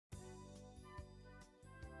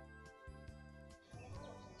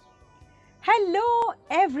Hello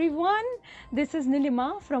everyone, this is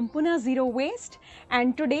Nilima from Pune Zero Waste,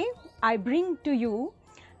 and today I bring to you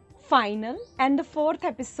final and the fourth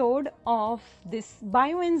episode of this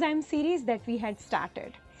bioenzyme series that we had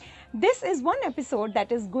started. This is one episode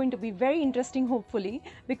that is going to be very interesting, hopefully,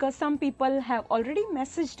 because some people have already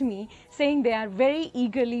messaged me saying they are very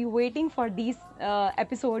eagerly waiting for these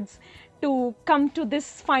episodes to come to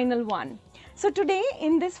this final one. So today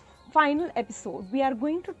in this final episode, we are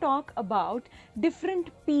going to talk about different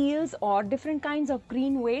peels or different kinds of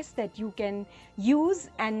green waste that you can use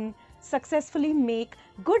and successfully make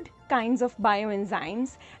good kinds of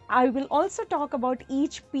bioenzymes. I will also talk about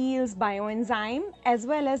each peel's bioenzyme as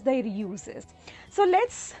well as their uses. So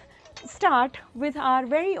let's start with our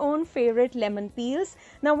very own favorite lemon peels.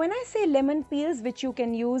 Now when I say lemon peels, which you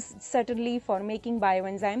can use certainly for making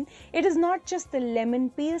bioenzyme, it is not just the lemon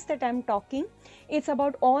peels that I'm talking. It's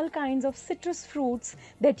about all kinds of citrus fruits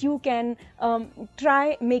that you can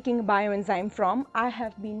try making bioenzyme from. I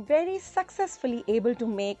have been very successfully able to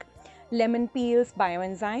make lemon peels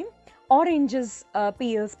bioenzyme, oranges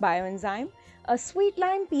peels bioenzyme, a sweet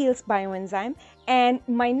lime peels bioenzyme, and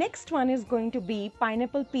my next one is going to be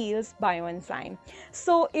pineapple peels bioenzyme.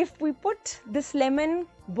 So if we put this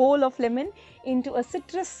bowl of lemon into a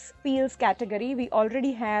citrus peels category, we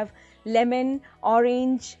already have lemon,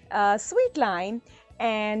 orange, sweet lime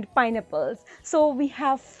and pineapples. So we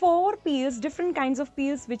have 4 peels, different kinds of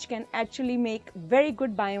peels, which can actually make very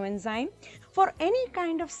good bioenzyme. For any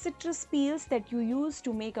kind of citrus peels that you use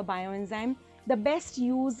to make a bioenzyme, the best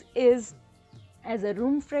use is as a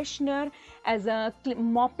room freshener, as a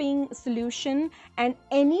mopping solution, and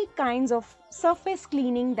any kinds of surface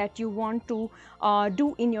cleaning that you want to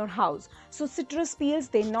do in your house. So citrus peels,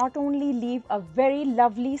 they not only leave a very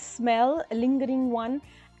lovely smell, a lingering one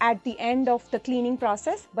at the end of the cleaning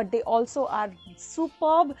process, but they also are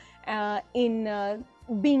superb in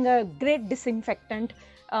being a great disinfectant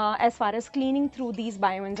as far as cleaning through these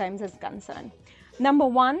bioenzymes is concerned. Number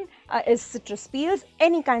 1 is citrus peels,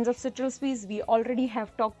 any kinds of citrus peels. We already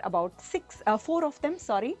have talked about 4 of them,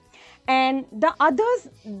 and the others,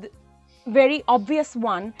 very obvious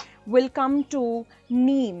one will come to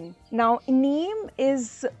neem. Now neem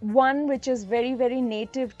is one which is very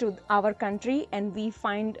native to our country, and we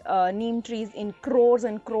find neem trees in crores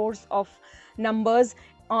and crores of numbers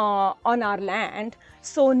on our land.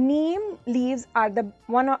 So neem leaves are the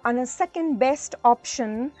one on a second best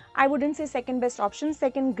option. I wouldn't say second best option,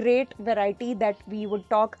 second great variety that we would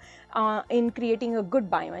talk in creating a good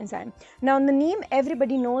bioenzyme. Now the neem,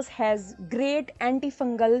 everybody knows, has great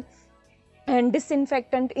antifungal and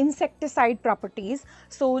disinfectant, insecticide properties.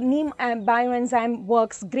 So neem bioenzyme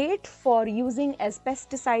works great for using as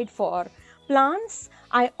pesticide for plants.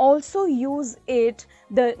 I also use it,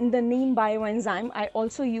 the neem bioenzyme, I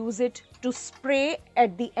also use it to spray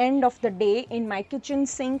at the end of the day in my kitchen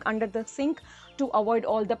sink, under the sink, to avoid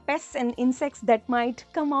all the pests and insects that might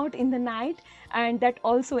come out in the night, and that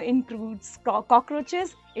also includes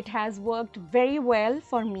cockroaches. It has worked very well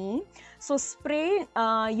for me. So spray,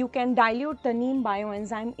 you can dilute the neem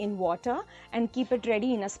bioenzyme in water and keep it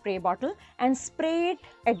ready in a spray bottle and spray it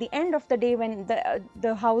at the end of the day when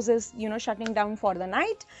the house is shutting down for the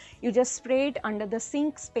night. You just spray it under the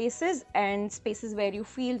sink spaces and spaces where you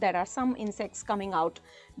feel there are some insects coming out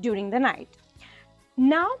during the night.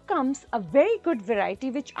 Now comes a very good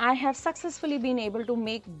variety which I have successfully been able to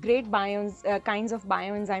make great kinds of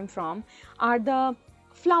bioenzyme from, are the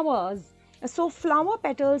flowers. So flower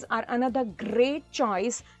petals are another great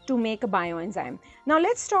choice to make a bioenzyme. Now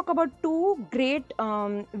let's talk about 2 great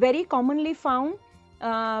very commonly found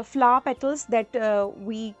flower petals that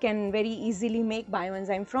we can very easily make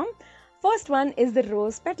bioenzyme from. First one is the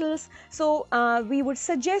rose petals. So we would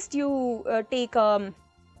suggest you take a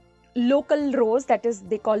local rose, that is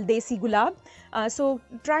they call desi gulab. So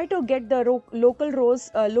try to get the local rose,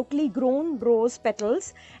 locally grown rose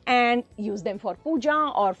petals, and use them for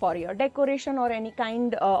puja or for your decoration or any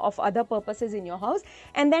kind of other purposes in your house.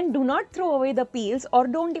 And then do not throw away the peels, or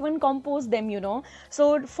don't even compost them,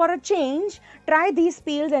 So for a change, try these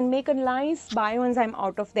peels and make a nice bioenzyme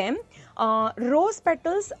out of them. Rose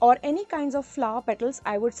petals or any kinds of flower petals,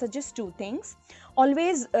 I would suggest 2 things.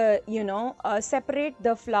 Always separate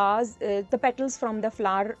the flowers, the petals from the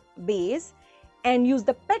flower base, and use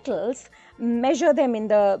the petals, measure them in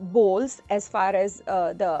the bowls as far as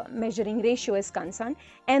the measuring ratio is concerned,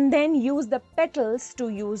 and then use the petals to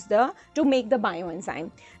make the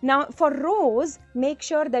bioenzyme. Now for rose, make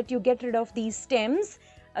sure that you get rid of these stems,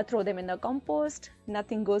 throw them in the compost,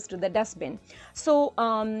 nothing goes to the dustbin. So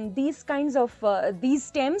these kinds of these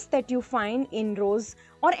stems that you find in rose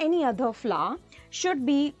or any other flower should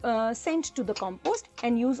be sent to the compost,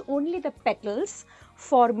 and use only the petals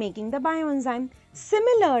for making the bioenzyme.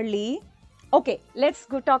 Similarly, okay, let's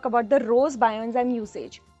go talk about the rose bioenzyme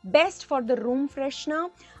usage. Best for the room freshener.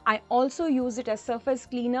 I also use it as surface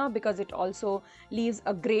cleaner because it also leaves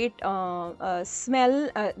a great smell,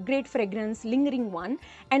 great fragrance, lingering one.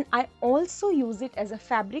 And I also use it as a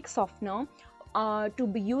fabric softener to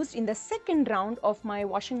be used in the second round of my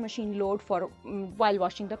washing machine load for while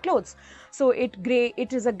washing the clothes. So it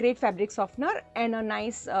is a great fabric softener and a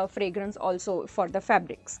nice fragrance also for the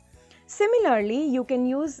fabrics. Similarly, you can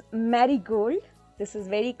use marigold. This is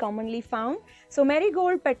very commonly found. So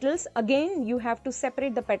marigold petals, again you have to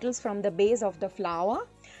separate the petals from the base of the flower,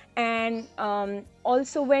 and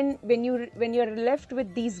also when you're left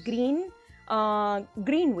with these green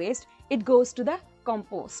waste, it goes to the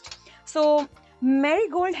compost. So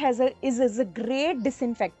marigold is a great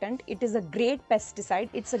disinfectant. It is a great pesticide.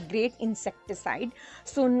 It's a great insecticide.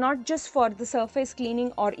 So not just for the surface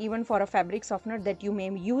cleaning or even for a fabric softener that you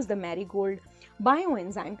may use the marigold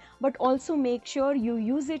bioenzyme, but also make sure you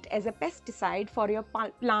use it as a pesticide for your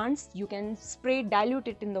plants. You can dilute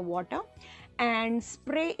it in the water and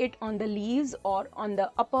spray it on the leaves or on the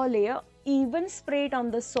upper layer, even spray it on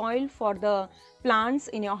the soil for the plants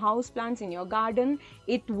in your house plants in your garden.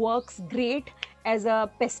 It works great as a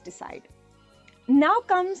pesticide. Now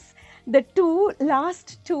comes the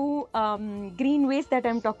last two green waste that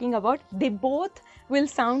I'm talking about. They both will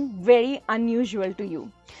sound very unusual to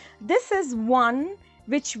you. This is one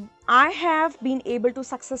which I have been able to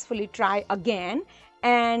successfully try again,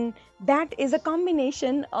 and that is a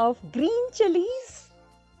combination of green chilies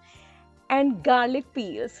and garlic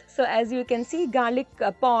peels. So as you can see, garlic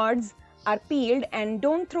pods are peeled, and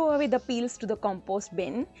don't throw away the peels to the compost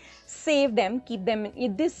bin. Save them, keep them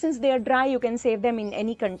in this. Since they are dry, you can save them in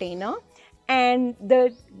any container. And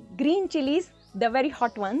the green chilies, the very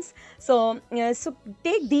hot ones, so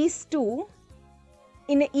take these two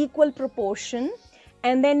in an equal proportion,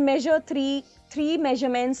 and then measure three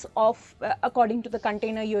measurements of according to the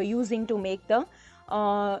container you're using to make the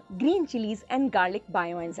green chilies and garlic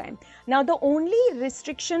bioenzyme. Now the only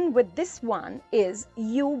restriction with this one is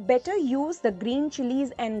you better use the green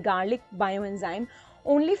chilies and garlic bioenzyme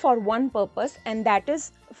only for one purpose, and that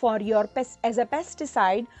is for your as a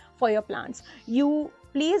pesticide for your plants. You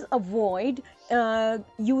please avoid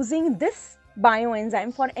using this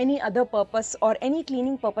bioenzyme for any other purpose or any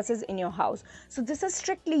cleaning purposes in your house. So this is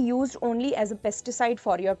strictly used only as a pesticide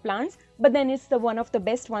for your plants, but then it's the one of the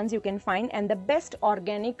best ones you can find and the best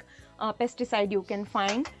organic pesticide you can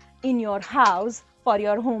find in your house for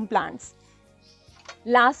your home plants.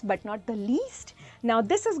 Last but not the least, now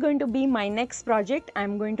this is going to be my next project.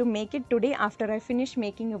 I'm going to make it today after I finish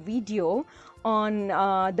making a video on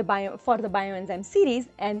for the bioenzyme series,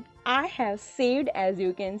 and I have saved, as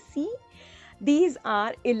you can see, these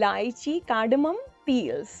are elaichi cardamom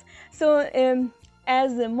peels. So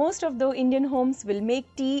as most of the Indian homes will make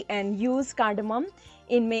tea and use cardamom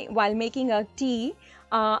while making a tea,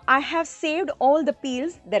 I have saved all the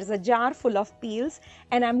peels. There's a jar full of peels,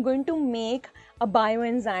 and I'm going to make a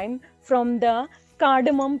bioenzyme from the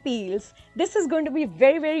cardamom peels. This is going to be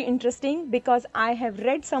very, very interesting because I have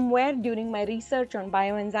read somewhere during my research on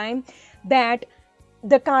bioenzyme that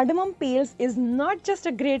the cardamom peels is not just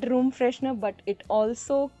a great room freshener, but it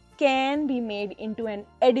also can be made into an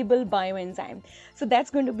edible bioenzyme. So that's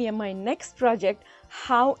going to be my next project.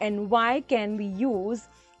 How and why can we use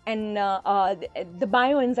the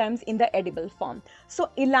bioenzymes in the edible form? So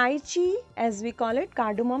elaichi, as we call it,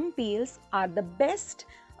 cardamom peels are the best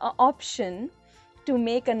option to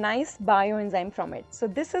make a nice bioenzyme from it. So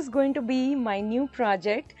this is going to be my new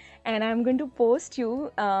project, and I'm going to post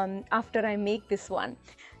you after I make this one.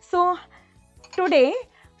 So today,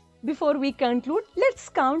 before we conclude, let's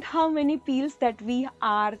count how many peels that we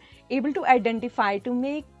are able to identify to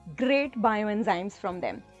make great bioenzymes from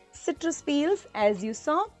them. Citrus peels, as you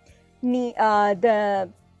saw, the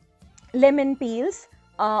lemon peels,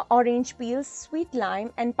 orange peels, sweet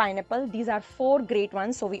lime and pineapple. These are 4 great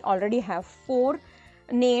ones. So we already have 4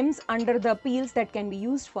 names under the peels that can be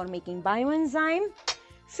used for making bioenzyme.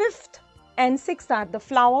 5th and 6th are the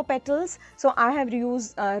flower petals. So I have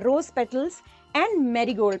used rose petals and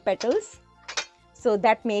marigold petals. So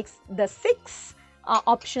that makes the 6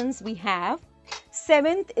 options we have.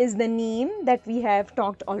 7th is the neem that we have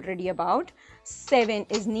talked already about. 7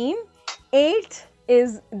 is neem. 8th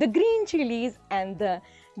is the green chilies and the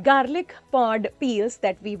garlic pod peels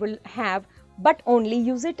that we will have, but only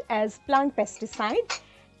use it as plant pesticide.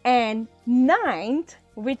 And ninth,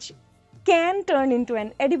 which can turn into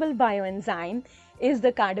an edible bioenzyme, is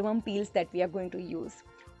the cardamom peels that we are going to use.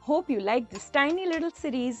 Hope you like this tiny little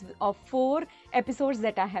series of 4 episodes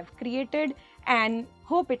that I have created, and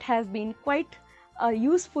hope it has been quite a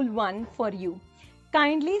useful one for you.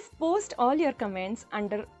 Kindly post all your comments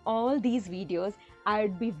under all these videos. I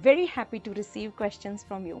would be very happy to receive questions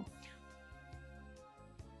from you.